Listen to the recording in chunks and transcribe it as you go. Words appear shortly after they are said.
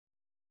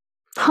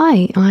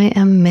Hi, I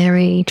am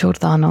Mary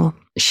Giordano,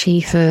 she,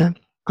 her.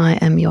 I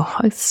am your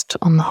host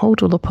on the Whole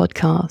Doula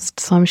podcast.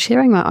 So I'm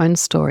sharing my own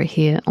story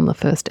here on the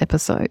first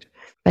episode.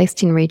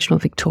 Based in regional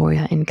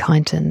Victoria in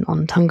Kyneton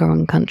on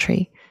Taungurung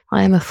country,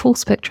 I am a full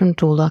spectrum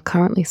doula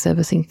currently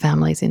servicing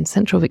families in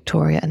central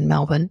Victoria and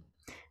Melbourne,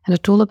 and a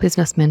doula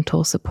business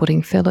mentor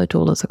supporting fellow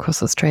doulas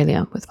across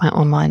Australia with my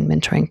online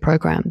mentoring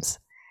programs.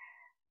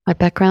 My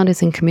background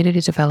is in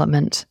community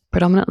development,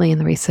 predominantly in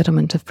the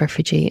resettlement of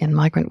refugee and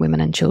migrant women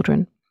and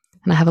children,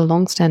 and I have a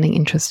long-standing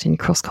interest in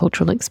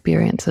cross-cultural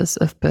experiences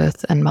of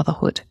birth and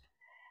motherhood.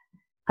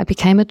 I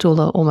became a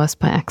doula almost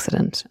by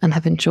accident and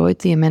have enjoyed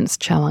the immense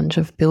challenge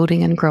of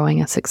building and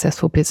growing a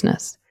successful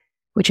business,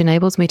 which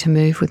enables me to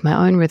move with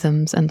my own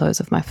rhythms and those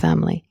of my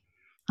family.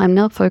 I'm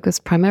now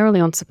focused primarily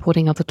on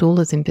supporting other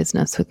doulas in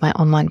business with my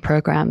online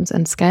programs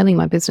and scaling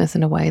my business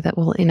in a way that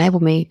will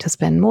enable me to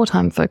spend more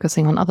time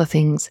focusing on other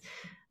things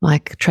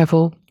like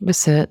travel,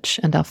 research,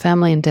 and our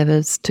family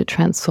endeavours to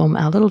transform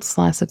our little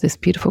slice of this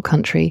beautiful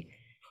country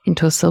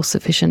into a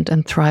self-sufficient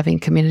and thriving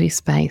community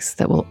space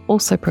that will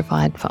also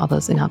provide for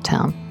others in our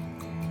town.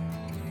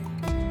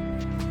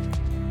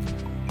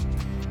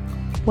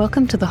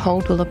 Welcome to the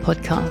Whole Doula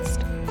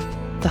podcast.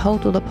 The Whole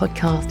Doula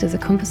podcast is a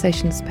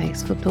conversation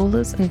space for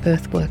doulas and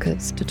birth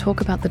workers to talk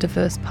about the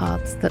diverse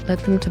paths that led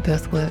them to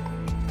birth work,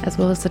 as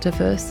well as the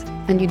diverse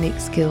and unique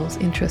skills,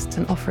 interests,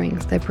 and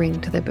offerings they bring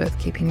to their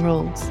birth-keeping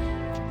roles.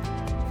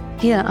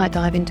 Here, I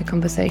dive into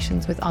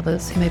conversations with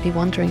others who may be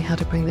wondering how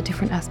to bring the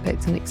different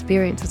aspects and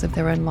experiences of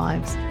their own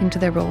lives into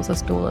their roles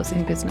as doulas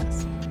in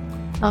business.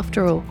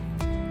 After all,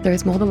 there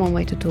is more than one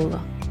way to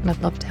doula, and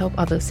I'd love to help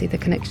others see the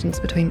connections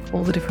between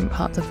all the different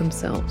parts of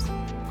themselves,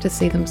 to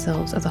see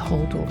themselves as a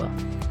whole doula.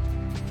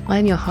 I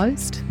am your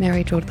host,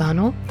 Mary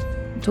Giordano,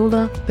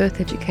 doula, birth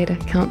educator,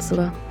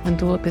 counsellor, and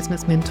doula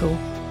business mentor,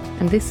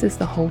 and this is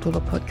the Whole Doula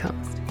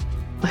podcast.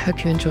 I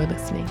hope you enjoy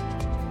listening.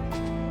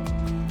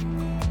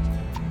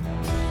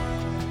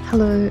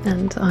 Hello,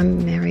 and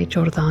I'm Mary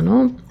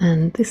Giordano,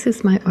 and this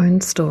is my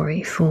own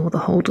story for the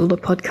Whole Doula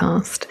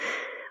podcast.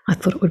 I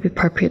thought it would be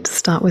appropriate to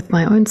start with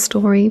my own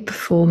story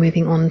before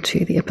moving on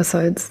to the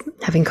episodes,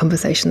 having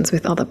conversations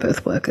with other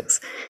birth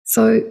workers.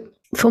 So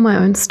for my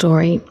own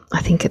story,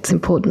 I think it's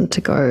important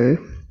to go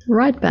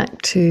right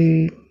back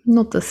to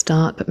not the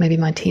start, but maybe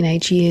my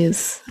teenage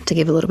years to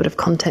give a little bit of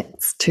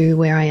context to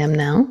where I am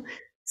now.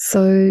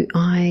 So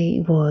I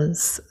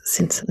was,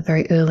 since a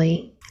very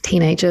early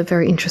teenager,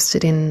 very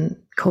interested in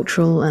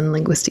cultural and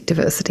linguistic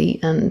diversity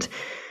and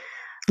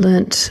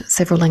learnt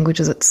several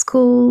languages at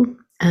school.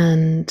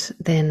 And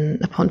then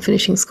upon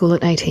finishing school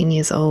at 18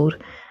 years old,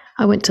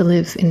 I went to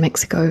live in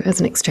Mexico as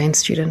an exchange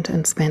student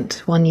and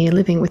spent 1 year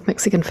living with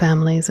Mexican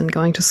families and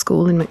going to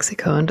school in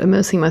Mexico and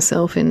immersing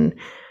myself in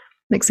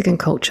Mexican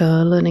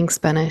culture, learning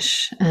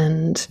Spanish.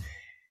 And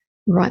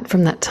right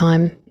from that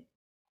time,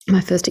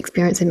 my first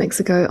experience in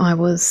Mexico, I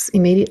was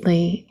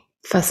immediately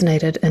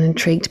fascinated and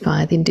intrigued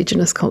by the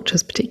indigenous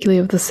cultures, particularly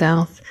of the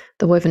South,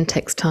 the woven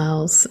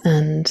textiles,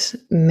 and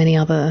many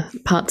other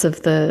parts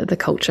of the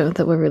culture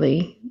that were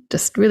really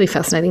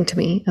fascinating to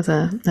me as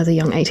a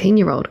young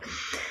 18-year-old.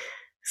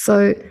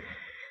 So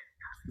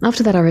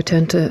after that, I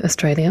returned to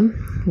Australia,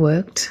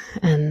 worked,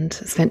 and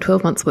spent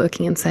 12 months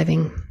working and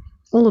saving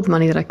all of the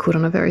money that I could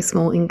on a very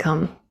small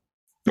income,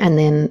 and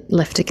then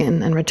left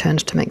again and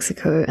returned to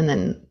Mexico, and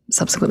then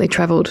subsequently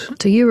travelled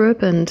to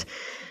Europe. And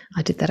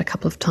I did that a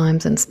couple of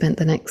times and spent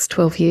the next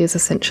 12 years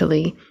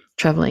essentially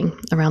travelling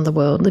around the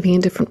world, living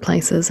in different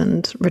places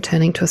and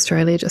returning to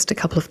Australia just a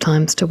couple of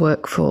times to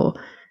work for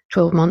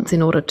 12 months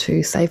in order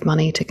to save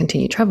money to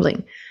continue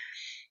travelling.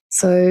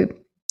 So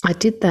I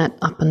did that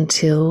up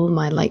until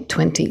my late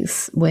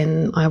 20s,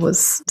 when I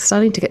was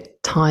starting to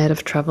get tired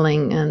of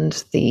travelling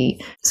and the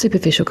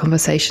superficial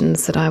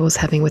conversations that I was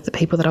having with the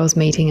people that I was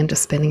meeting and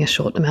just spending a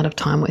short amount of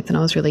time with. And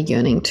I was really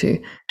yearning to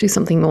do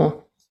something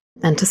more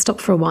and to stop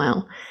for a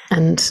while.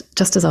 And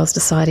just as I was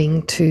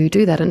deciding to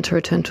do that and to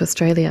return to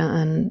Australia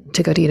and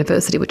to go to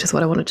university, which is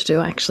what I wanted to do,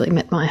 I actually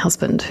met my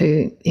husband,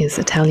 who is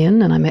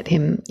Italian, and I met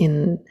him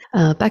in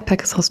a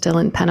backpackers hostel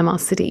in Panama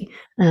City.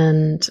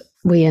 And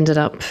we ended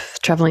up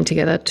traveling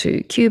together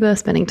to Cuba,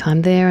 spending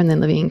time there, and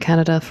then living in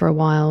Canada for a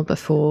while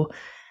before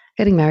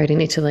getting married in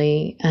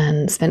Italy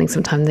and spending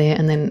some time there,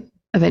 and then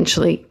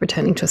eventually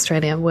returning to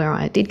Australia, where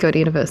I did go to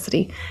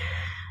university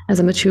as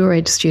a mature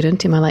age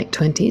student in my late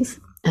 20s.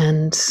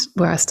 And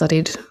where I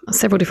studied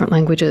several different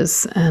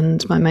languages,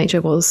 and my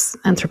major was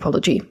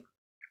anthropology.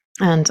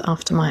 And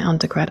after my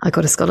undergrad, I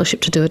got a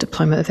scholarship to do a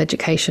diploma of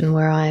education,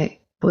 where I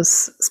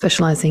was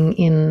specialising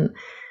in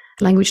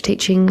language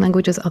teaching,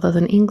 languages other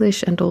than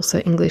English, and also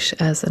English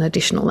as an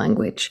additional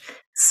language.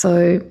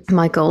 So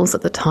my goals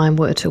at the time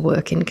were to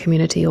work in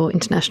community or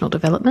international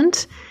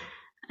development.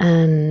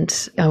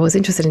 And I was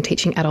interested in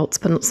teaching adults,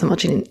 but not so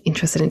much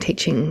interested in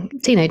teaching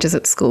teenagers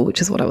at school,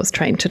 which is what I was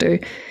trained to do,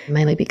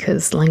 mainly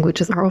because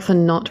languages are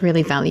often not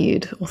really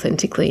valued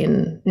authentically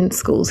in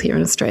schools here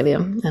in Australia,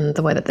 and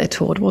the way that they're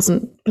taught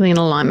wasn't really in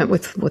alignment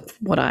with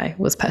what I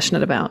was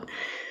passionate about.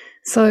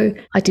 So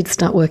I did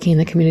start working in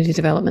the community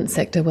development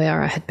sector,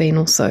 where I had been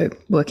also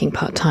working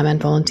part-time and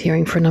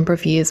volunteering for a number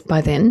of years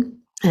by then.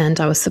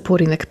 And I was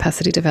supporting the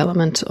capacity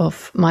development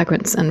of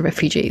migrants and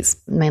refugees,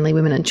 mainly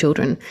women and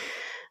children.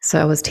 So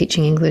I was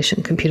teaching English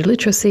and computer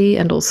literacy,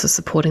 and also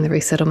supporting the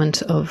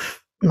resettlement of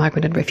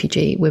migrant and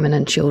refugee women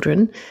and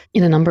children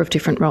in a number of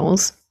different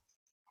roles.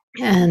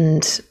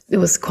 And it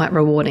was quite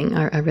rewarding.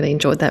 I really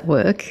enjoyed that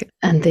work.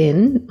 And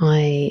then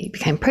I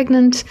became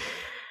pregnant,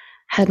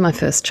 had my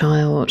first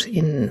child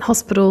in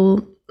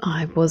hospital.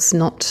 I was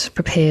not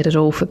prepared at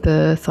all for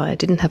birth. I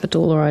didn't have a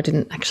doula. I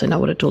didn't actually know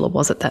what a doula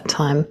was at that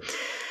time.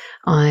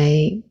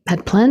 I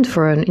had planned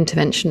for an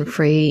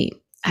intervention-free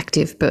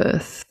active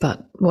birth,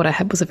 but what I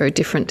had was a very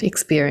different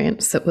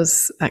experience that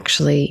was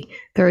actually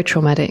very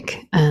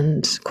traumatic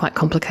and quite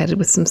complicated,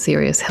 with some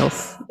serious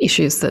health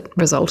issues that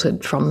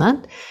resulted from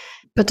that.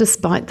 But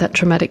despite that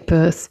traumatic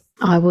birth,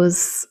 I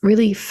was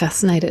really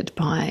fascinated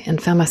by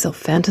and found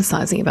myself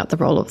fantasizing about the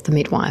role of the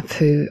midwife,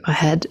 who I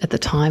had at the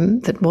time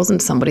that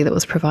wasn't somebody that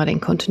was providing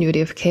continuity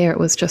of care. It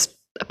was just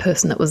a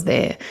person that was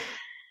there.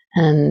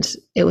 And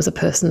it was a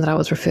person that I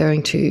was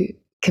referring to,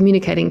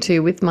 communicating to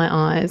with my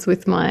eyes,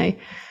 with my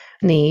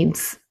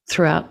needs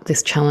throughout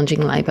this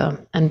challenging labour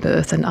and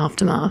birth and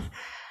aftermath.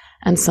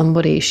 And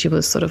she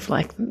was sort of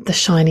like the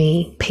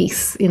shiny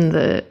piece in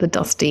the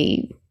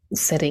dusty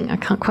setting. I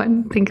can't quite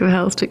think of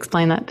how else to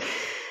explain that.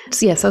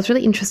 So yes, I was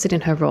really interested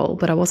in her role,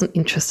 but I wasn't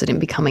interested in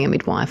becoming a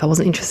midwife. I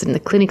wasn't interested in the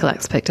clinical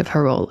aspect of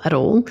her role at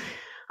all.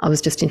 I was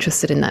just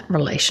interested in that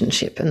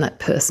relationship and that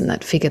person,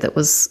 that figure that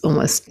was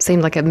almost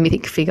seemed like a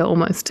mythic figure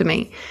almost to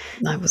me.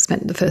 I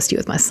spent the first year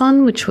with my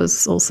son, which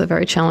was also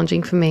very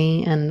challenging for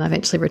me, and I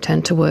eventually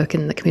returned to work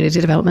in the community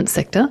development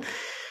sector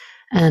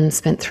and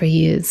spent 3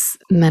 years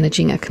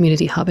managing a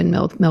community hub in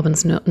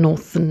Melbourne's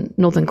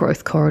Northern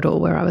Growth Corridor,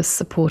 where I was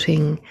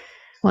supporting,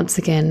 once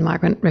again,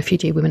 migrant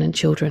refugee women and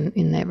children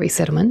in their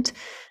resettlement.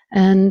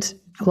 And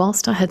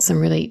whilst I had some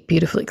really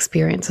beautiful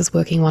experiences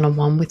working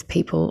one-on-one with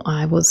people,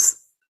 I was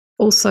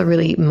also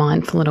really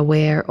mindful and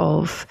aware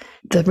of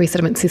the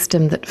resettlement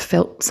system that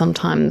felt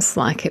sometimes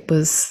like it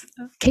was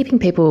keeping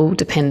people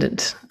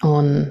dependent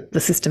on the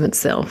system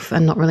itself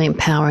and not really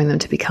empowering them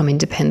to become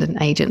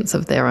independent agents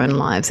of their own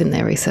lives in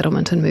their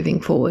resettlement and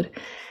moving forward.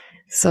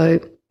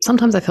 So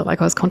sometimes I felt like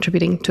I was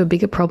contributing to a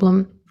bigger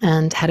problem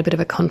and had a bit of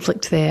a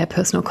conflict there,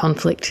 personal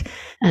conflict,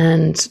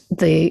 and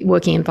the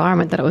working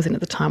environment that I was in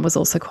at the time was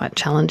also quite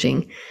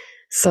challenging.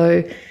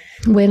 So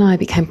when I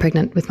became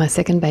pregnant with my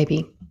second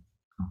baby,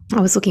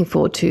 I was looking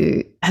forward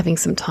to having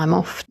some time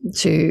off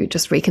to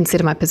just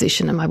reconsider my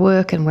position and my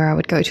work and where I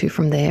would go to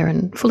from there,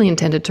 and fully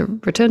intended to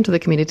return to the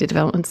community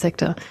development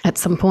sector at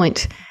some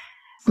point.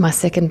 My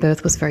second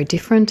birth was very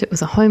different. It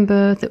was a home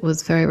birth. It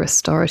was very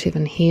restorative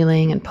and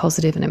healing and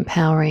positive and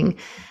empowering.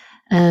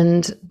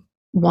 And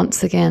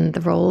once again,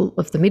 the role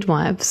of the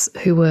midwives,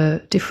 who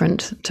were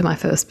different to my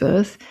first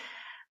birth,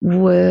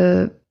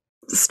 were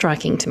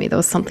striking to me. There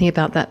was something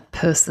about that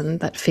person,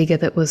 that figure,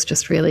 that was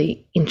just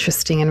really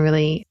interesting and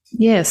really,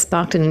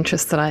 sparked an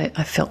interest that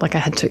I felt like I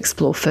had to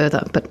explore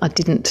further, but I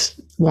didn't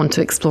want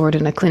to explore it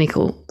in a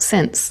clinical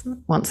sense.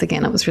 Once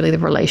again, it was really the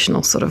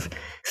relational sort of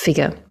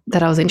figure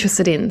that I was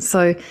interested in.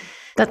 So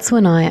that's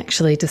when I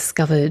actually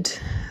discovered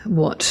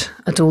what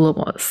a doula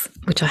was,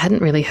 which I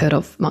hadn't really heard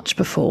of much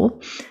before.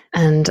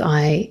 And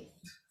I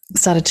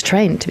started to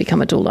train to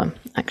become a doula,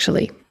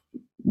 actually,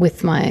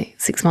 with my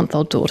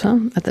 6-month-old daughter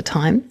at the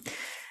time.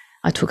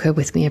 I took her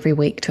with me every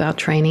week to our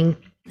training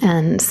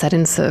and sat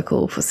in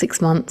circle for 6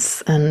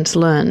 months and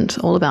learned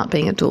all about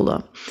being a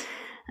doula.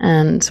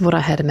 And what I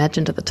had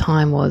imagined at the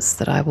time was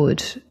that I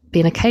would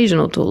be an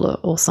occasional doula,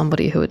 or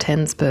somebody who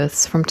attends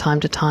births from time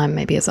to time,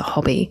 maybe as a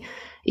hobby,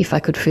 if I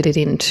could fit it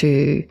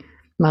into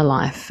my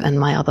life and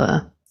my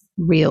other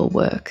real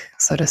work,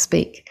 so to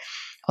speak,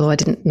 although I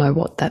didn't know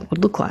what that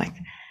would look like.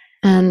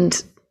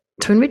 And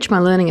to enrich my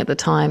learning at the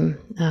time,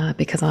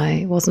 because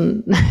I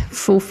wasn't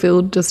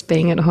fulfilled just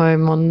being at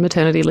home on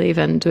maternity leave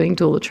and doing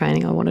doula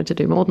training, I wanted to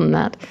do more than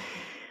that.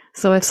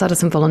 So I started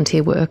some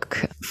volunteer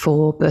work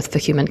for Birth for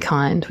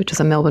Humankind, which is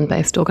a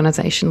Melbourne-based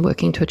organisation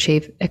working to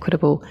achieve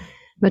equitable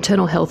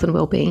maternal health and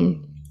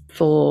wellbeing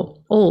for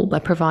all by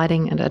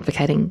providing and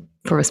advocating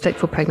for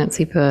respectful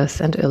pregnancy,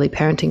 birth and early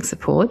parenting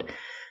support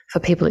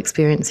for people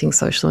experiencing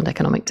social and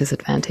economic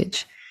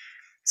disadvantage.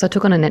 So I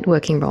took on a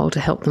networking role to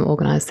help them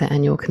organise their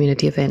annual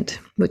community event,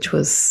 which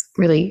was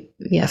really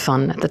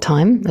fun at the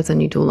time as a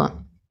new doula.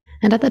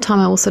 And at that time,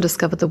 I also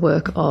discovered the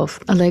work of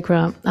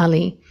Allegra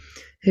Ali,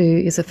 who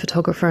is a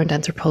photographer and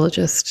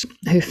anthropologist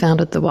who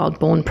founded the Wild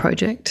Born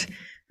Project,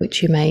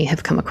 which you may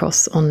have come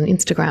across on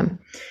Instagram.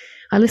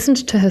 I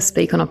listened to her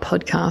speak on a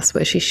podcast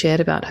where she shared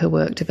about her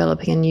work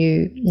developing a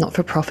new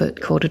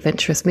not-for-profit called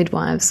Adventurous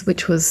Midwives,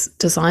 which was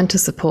designed to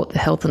support the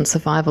health and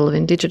survival of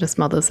Indigenous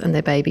mothers and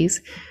their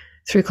babies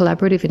through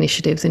collaborative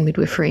initiatives in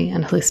midwifery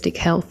and holistic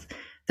health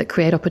that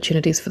create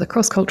opportunities for the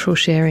cross-cultural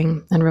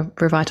sharing and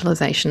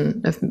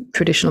revitalisation of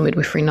traditional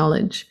midwifery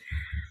knowledge.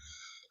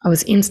 I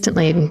was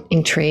instantly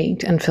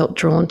intrigued and felt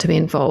drawn to be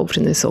involved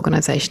in this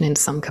organisation in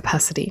some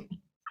capacity,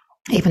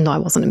 even though I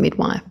wasn't a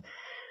midwife.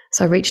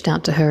 So I reached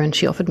out to her and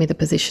she offered me the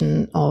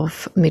position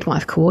of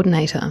midwife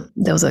coordinator.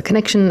 There was a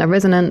connection, a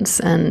resonance,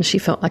 and she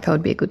felt like I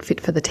would be a good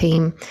fit for the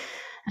team.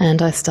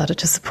 And I started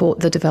to support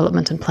the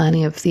development and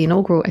planning of the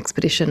inaugural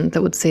expedition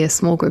that would see a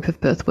small group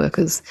of birth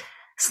workers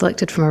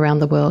selected from around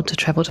the world to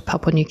travel to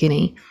Papua New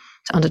Guinea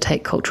to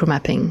undertake cultural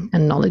mapping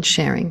and knowledge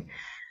sharing.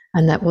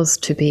 And that was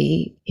to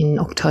be in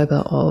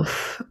October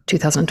of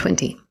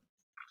 2020.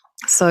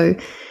 So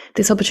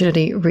this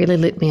opportunity really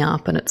lit me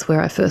up, and it's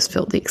where I first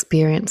felt the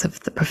experience of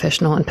the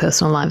professional and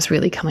personal lives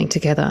really coming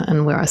together,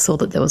 and where I saw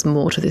that there was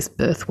more to this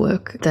birth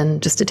work than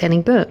just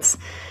attending births.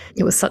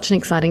 It was such an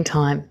exciting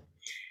time.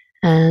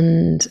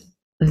 And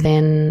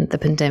then the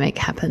pandemic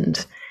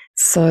happened.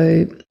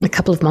 So a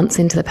couple of months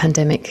into the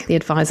pandemic, the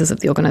advisors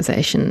of the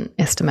organisation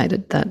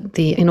estimated that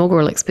the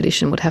inaugural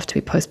expedition would have to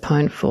be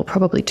postponed for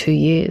probably 2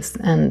 years.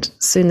 And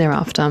soon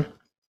thereafter,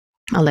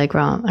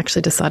 Allegra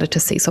actually decided to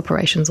cease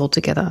operations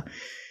altogether,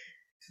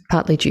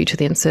 partly due to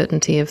the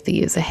uncertainty of the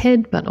years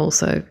ahead, but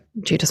also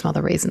due to some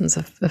other reasons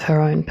of her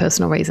own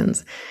personal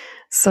reasons.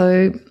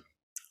 So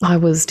I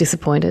was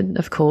disappointed,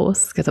 of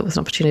course, because it was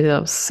an opportunity that I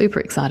was super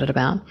excited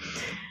about.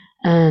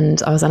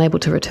 And I was unable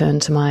to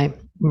return to my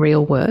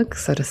real work,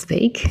 so to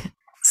speak.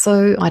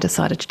 So I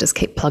decided to just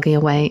keep plugging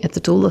away at the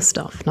doula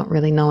stuff, not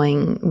really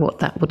knowing what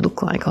that would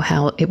look like or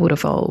how it would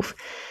evolve.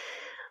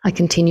 I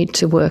continued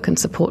to work and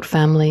support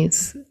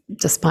families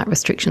despite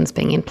restrictions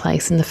being in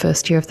place in the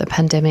first year of the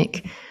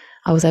pandemic.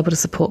 I was able to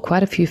support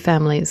quite a few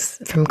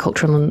families from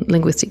cultural and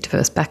linguistic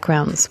diverse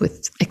backgrounds,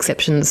 with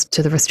exceptions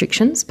to the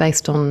restrictions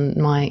based on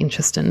my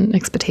interest and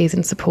expertise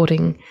in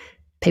supporting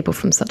people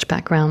from such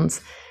backgrounds.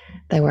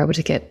 They were able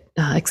to get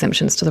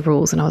exemptions to the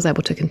rules, and I was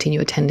able to continue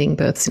attending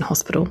births in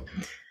hospital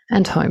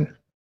and home.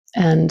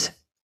 And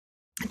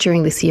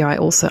during this year, I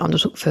also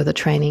undertook further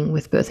training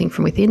with Birthing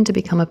From Within to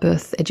become a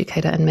birth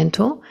educator and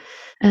mentor.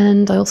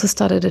 And I also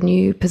started a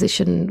new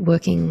position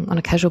working on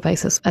a casual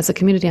basis as a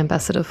community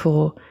ambassador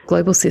for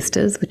Global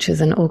Sisters, which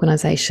is an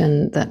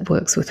organisation that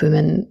works with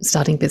women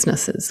starting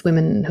businesses,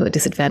 women who are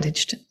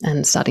disadvantaged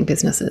and starting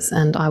businesses.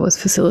 And I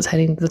was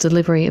facilitating the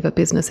delivery of a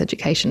business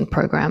education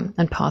program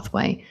and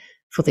pathway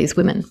for these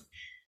women.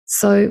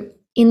 So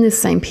in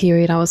this same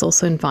period, I was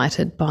also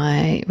invited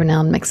by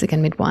renowned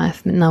Mexican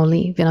midwife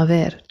Nauli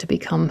Vinaver to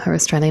become her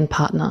Australian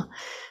partner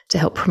to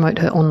help promote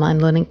her online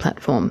learning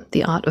platform,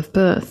 The Art of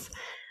Birth.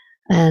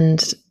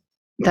 And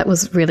that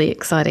was really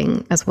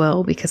exciting as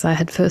well, because I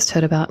had first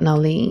heard about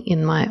Nauli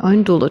in my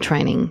own doula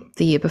training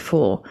the year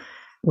before,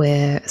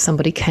 where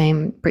somebody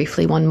came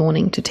briefly one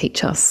morning to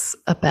teach us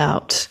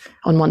about,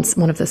 on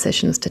one of the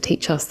sessions, to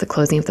teach us the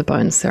closing of the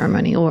bones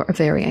ceremony, or a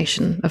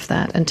variation of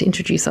that, and to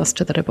introduce us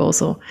to the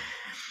rebozo.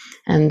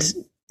 And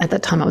at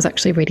that time, I was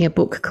actually reading a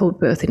book called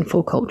Birth in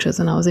Four Cultures,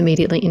 and I was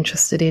immediately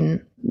interested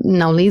in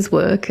Nauli's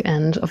work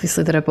and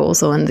obviously the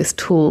rebozo and this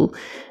tool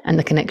and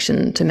the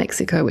connection to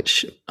Mexico,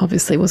 which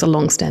obviously was a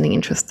long-standing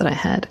interest that I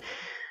had.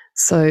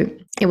 So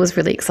it was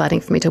really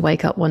exciting for me to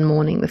wake up one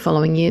morning the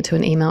following year to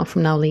an email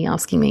from Nauli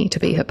asking me to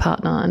be her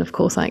partner. And of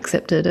course, I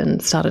accepted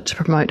and started to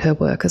promote her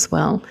work as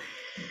well.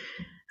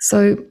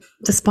 So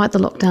despite the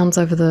lockdowns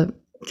over the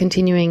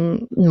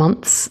continuing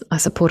months, I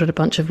supported a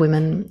bunch of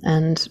women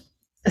and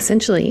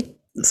essentially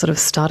sort of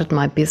started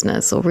my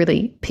business, or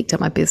really picked up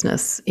my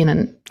business in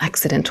an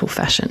accidental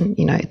fashion.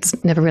 You know,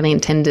 it's never really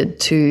intended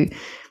to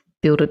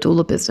build a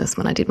doula business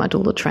when I did my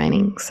doula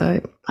training.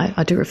 So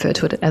I do refer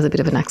to it as a bit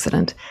of an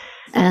accident.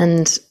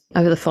 And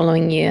over the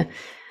following year,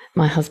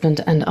 my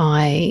husband and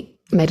I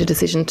made a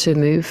decision to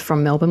move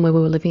from Melbourne, where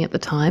we were living at the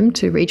time,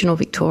 to regional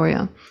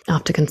Victoria,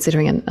 after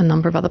considering a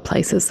number of other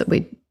places that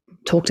we'd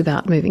talked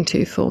about moving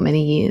to for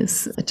many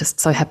years. It just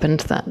so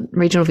happened that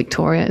regional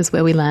Victoria is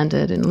where we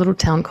landed, in a little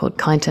town called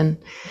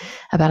Kyneton,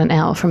 about an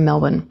hour from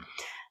Melbourne.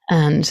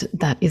 And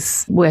that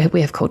is where we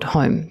have called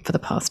home for the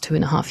past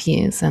 2.5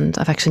 years. And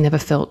I've actually never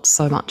felt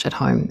so much at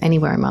home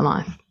anywhere in my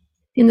life.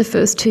 In the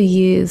first 2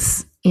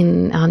 years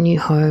in our new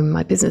home,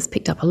 my business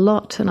picked up a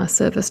lot, and I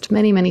serviced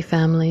many, many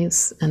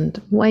families,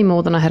 and way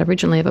more than I had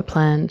originally ever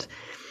planned.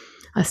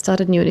 I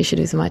started new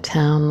initiatives in my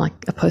town, like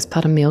a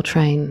postpartum meal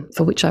train,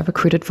 for which I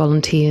recruited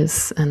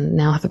volunteers, and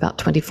now have about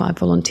 25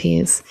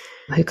 volunteers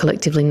who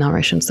collectively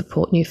nourish and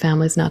support new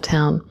families in our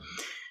town.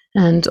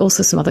 And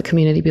also some other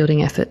community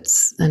building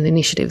efforts and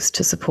initiatives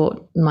to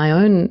support my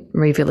own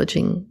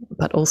revillaging,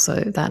 but also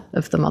that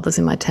of the mothers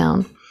in my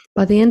town.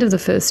 By the end of the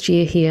first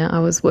year here, I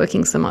was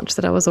working so much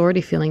that I was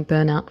already feeling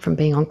burnout from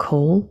being on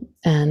call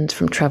and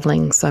from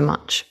travelling so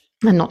much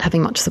and not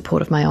having much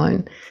support of my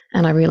own.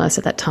 And I realised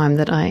at that time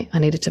that I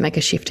needed to make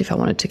a shift if I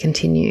wanted to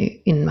continue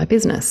in my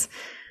business.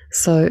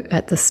 So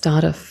at the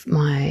start of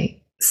my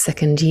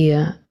second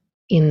year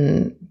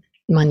in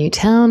my new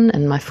town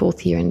and my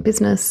fourth year in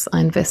business, I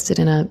invested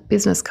in a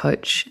business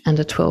coach and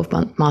a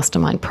 12-month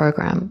mastermind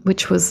program,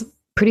 which was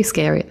pretty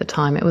scary at the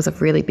time. It was a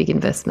really big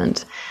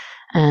investment,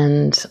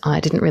 and I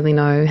didn't really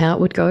know how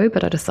it would go,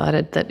 but I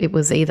decided that it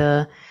was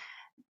either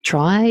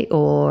try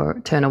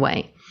or turn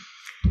away.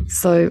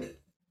 So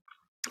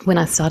when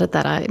I started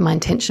that, my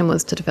intention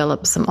was to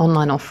develop some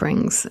online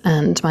offerings,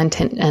 and my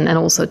intent, and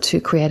also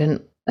to create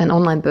an an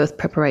online birth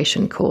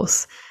preparation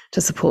course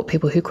to support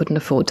people who couldn't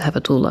afford to have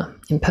a doula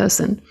in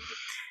person.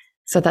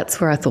 So that's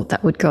where I thought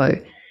that would go.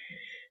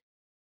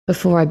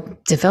 Before I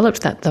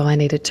developed that, though, I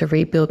needed to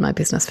rebuild my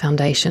business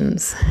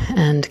foundations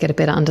and get a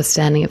better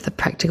understanding of the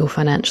practical,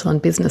 financial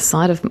and business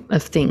side of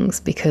things,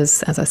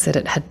 because, as I said,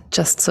 it had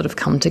just sort of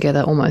come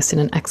together almost in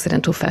an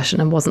accidental fashion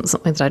and wasn't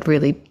something that I'd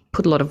really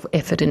put a lot of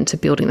effort into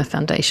building the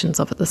foundations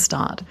of at the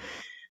start.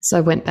 So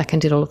I went back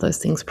and did all of those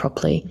things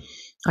properly.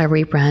 I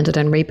rebranded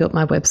and rebuilt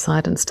my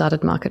website and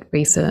started market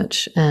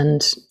research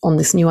and on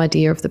this new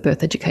idea of the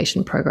birth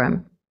education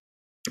program.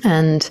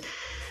 And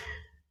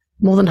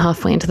more than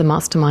halfway into the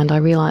mastermind, I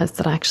realized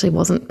that I actually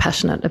wasn't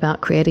passionate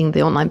about creating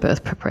the online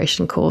birth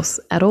preparation course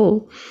at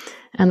all,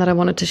 and that I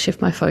wanted to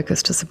shift my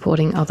focus to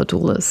supporting other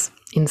doulas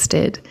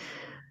instead.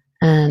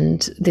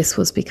 And this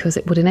was because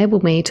it would enable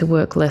me to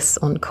work less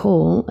on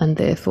call and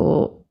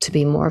therefore to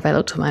be more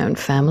available to my own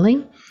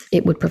family.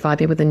 It would provide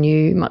me with a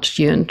new, much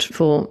yearned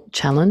for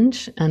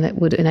challenge, and it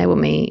would enable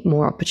me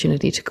more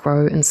opportunity to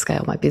grow and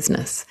scale my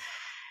business.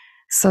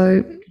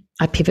 So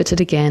I pivoted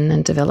again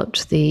and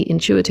developed the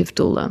Intuitive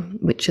Doula,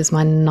 which is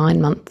my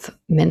 9-month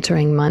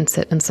mentoring,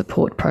 mindset and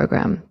support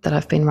program that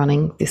I've been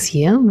running this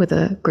year with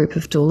a group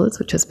of doulas,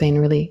 which has been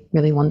really,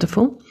 really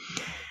wonderful.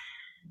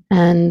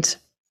 And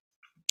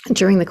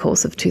during the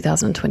course of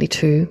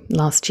 2022,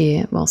 last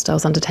year, whilst I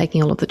was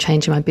undertaking all of the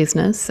change in my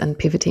business and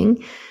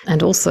pivoting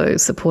and also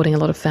supporting a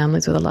lot of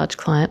families with a large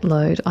client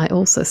load, I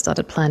also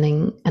started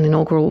planning an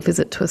inaugural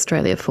visit to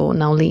Australia for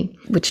Nauli,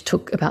 which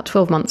took about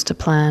 12 months to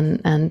plan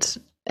and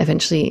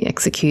eventually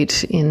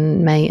execute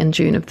in May and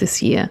June of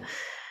this year,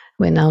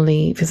 where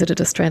Nauli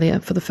visited Australia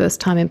for the first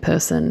time in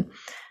person.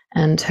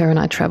 And her and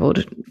I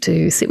travelled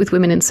to sit with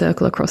Women in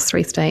Circle across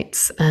 3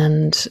 states.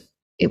 And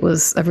it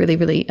was a really,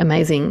 really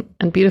amazing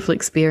and beautiful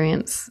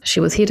experience. She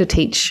was here to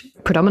teach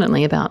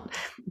predominantly about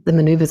the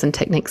maneuvers and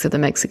techniques of the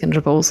Mexican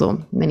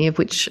rebozo, many of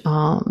which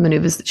are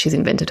maneuvers that she's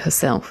invented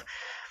herself,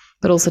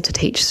 but also to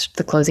teach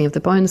the closing of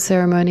the bones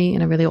ceremony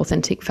in a really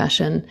authentic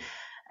fashion,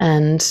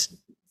 and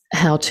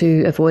how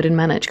to avoid and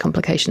manage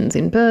complications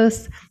in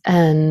birth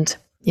and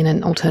in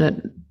an alternate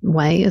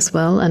way as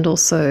well, and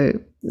also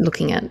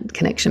looking at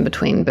connection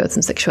between birth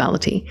and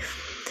sexuality.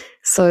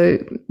 So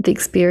the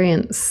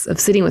experience of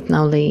sitting with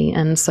Nauli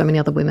and so many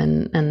other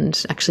women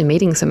and actually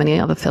meeting so many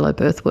other fellow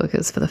birth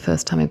workers for the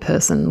first time in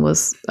person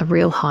was a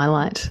real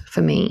highlight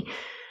for me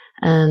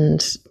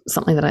and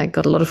something that I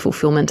got a lot of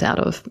fulfillment out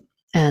of.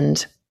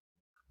 And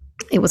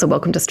it was a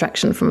welcome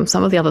distraction from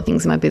some of the other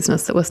things in my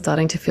business that were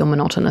starting to feel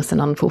monotonous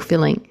and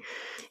unfulfilling.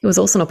 It was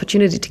also an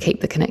opportunity to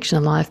keep the connection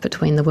alive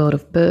between the world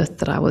of birth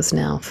that I was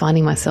now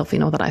finding myself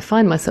in, or that I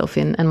find myself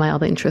in, and my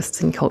other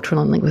interests in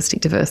cultural and linguistic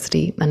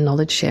diversity and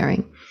knowledge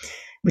sharing,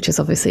 which is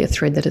obviously a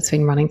thread that has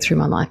been running through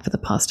my life for the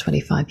past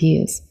 25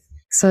 years.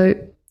 So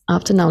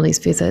after Nauli's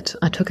visit,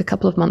 I took a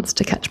couple of months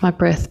to catch my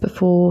breath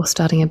before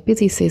starting a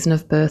busy season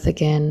of birth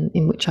again,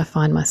 in which I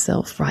find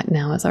myself right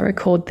now as I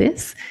record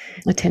this,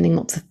 attending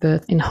lots of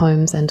birth in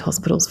homes and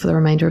hospitals for the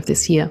remainder of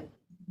this year.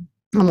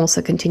 I'm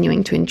also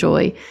continuing to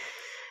enjoy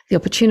the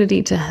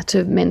opportunity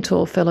to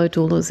mentor fellow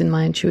doulas in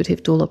my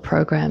Intuitive Doula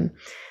program.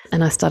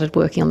 And I started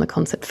working on the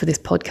concept for this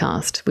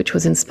podcast, which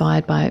was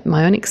inspired by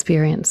my own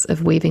experience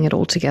of weaving it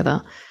all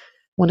together,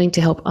 wanting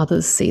to help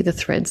others see the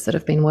threads that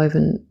have been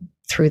woven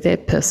through their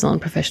personal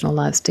and professional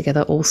lives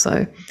together,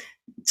 also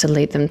to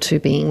lead them to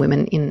being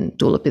women in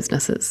doula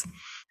businesses.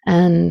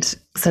 And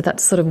so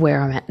that's sort of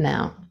where I'm at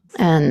now,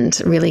 and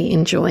really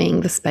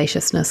enjoying the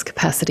spaciousness,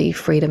 capacity,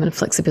 freedom and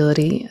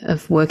flexibility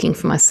of working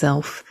for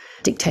myself,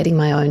 dictating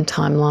my own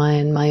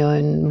timeline, my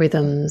own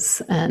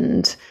rhythms,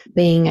 and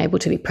being able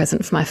to be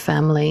present for my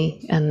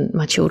family and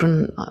my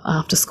children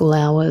after school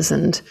hours,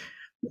 and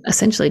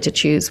essentially to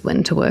choose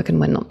when to work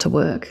and when not to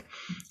work,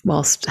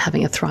 whilst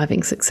having a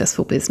thriving,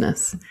 successful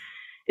business.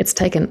 It's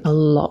taken a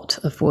lot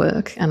of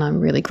work, and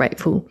I'm really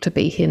grateful to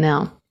be here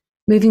now.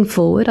 Moving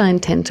forward, I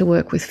intend to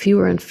work with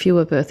fewer and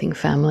fewer birthing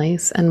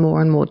families and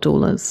more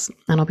doulas,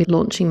 and I'll be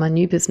launching my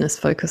new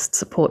business-focused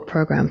support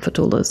program for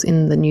doulas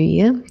in the new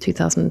year,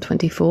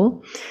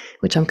 2024,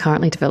 which I'm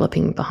currently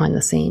developing behind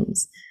the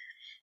scenes.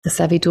 The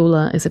Savvy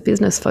Doula is a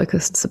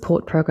business-focused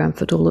support program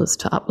for doulas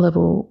to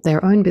up-level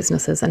their own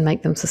businesses and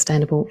make them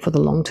sustainable for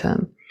the long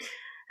term.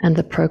 And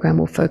the program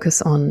will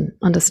focus on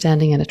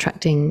understanding and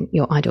attracting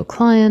your ideal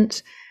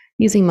client,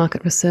 using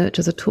market research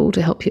as a tool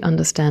to help you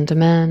understand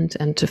demand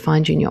and to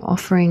fine-tune your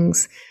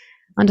offerings,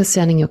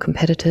 understanding your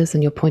competitors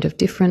and your point of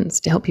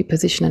difference to help you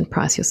position and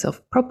price yourself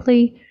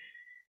properly,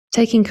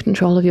 taking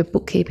control of your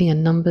bookkeeping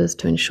and numbers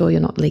to ensure you're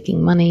not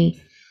leaking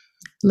money,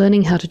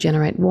 learning how to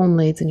generate warm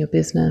leads in your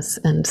business,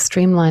 and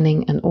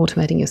streamlining and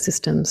automating your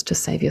systems to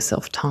save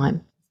yourself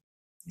time.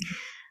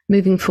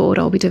 Moving forward,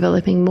 I'll be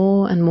developing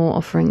more and more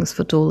offerings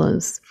for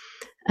doulas,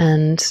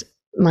 and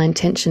my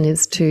intention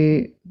is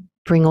to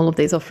bring all of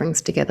these offerings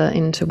together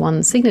into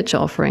one signature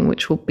offering,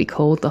 which will be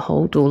called the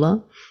Whole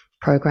Doula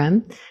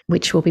program,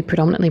 which will be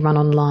predominantly run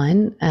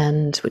online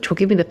and which will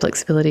give me the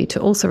flexibility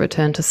to also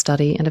return to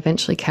study and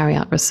eventually carry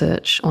out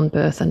research on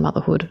birth and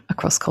motherhood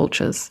across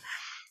cultures.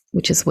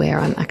 which is where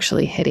I'm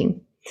actually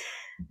heading.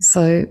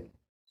 So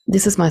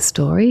this is my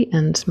story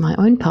and my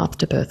own path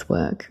to birth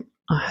work.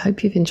 I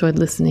hope you've enjoyed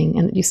listening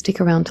and that you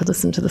stick around to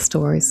listen to the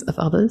stories of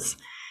others.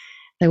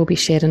 They will be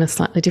shared in a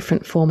slightly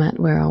different format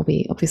where I'll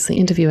be obviously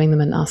interviewing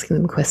them and asking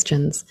them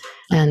questions.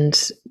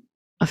 And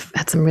I've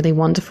had some really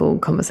wonderful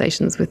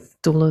conversations with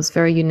doulas,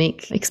 very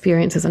unique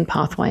experiences and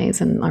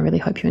pathways, and I really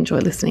hope you enjoy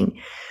listening.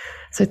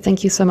 So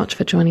thank you so much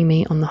for joining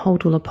me on the Whole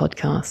Doula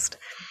podcast.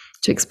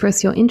 To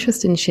express your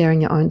interest in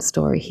sharing your own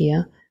story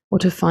here, or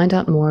to find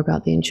out more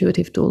about the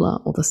Intuitive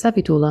Doula or the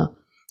Savvy Doula,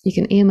 you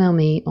can email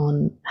me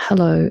on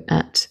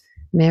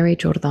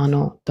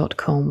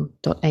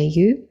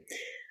hello@marygiordano.com.au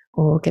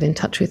or get in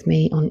touch with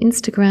me on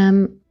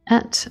Instagram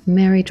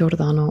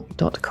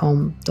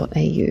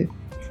 @marygiordano.com.au.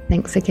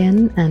 Thanks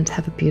again and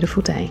have a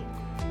beautiful day.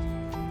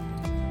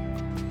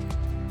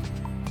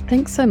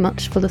 Thanks so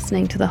much for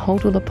listening to the Whole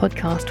Doula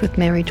podcast with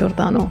Mary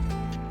Giordano.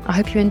 I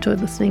hope you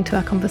enjoyed listening to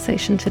our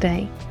conversation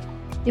today.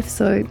 If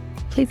so,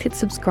 please hit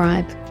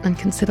subscribe and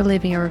consider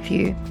leaving a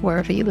review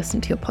wherever you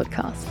listen to your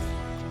podcasts.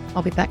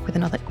 I'll be back with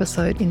another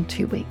episode in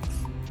 2 weeks.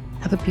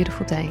 Have a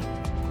beautiful day.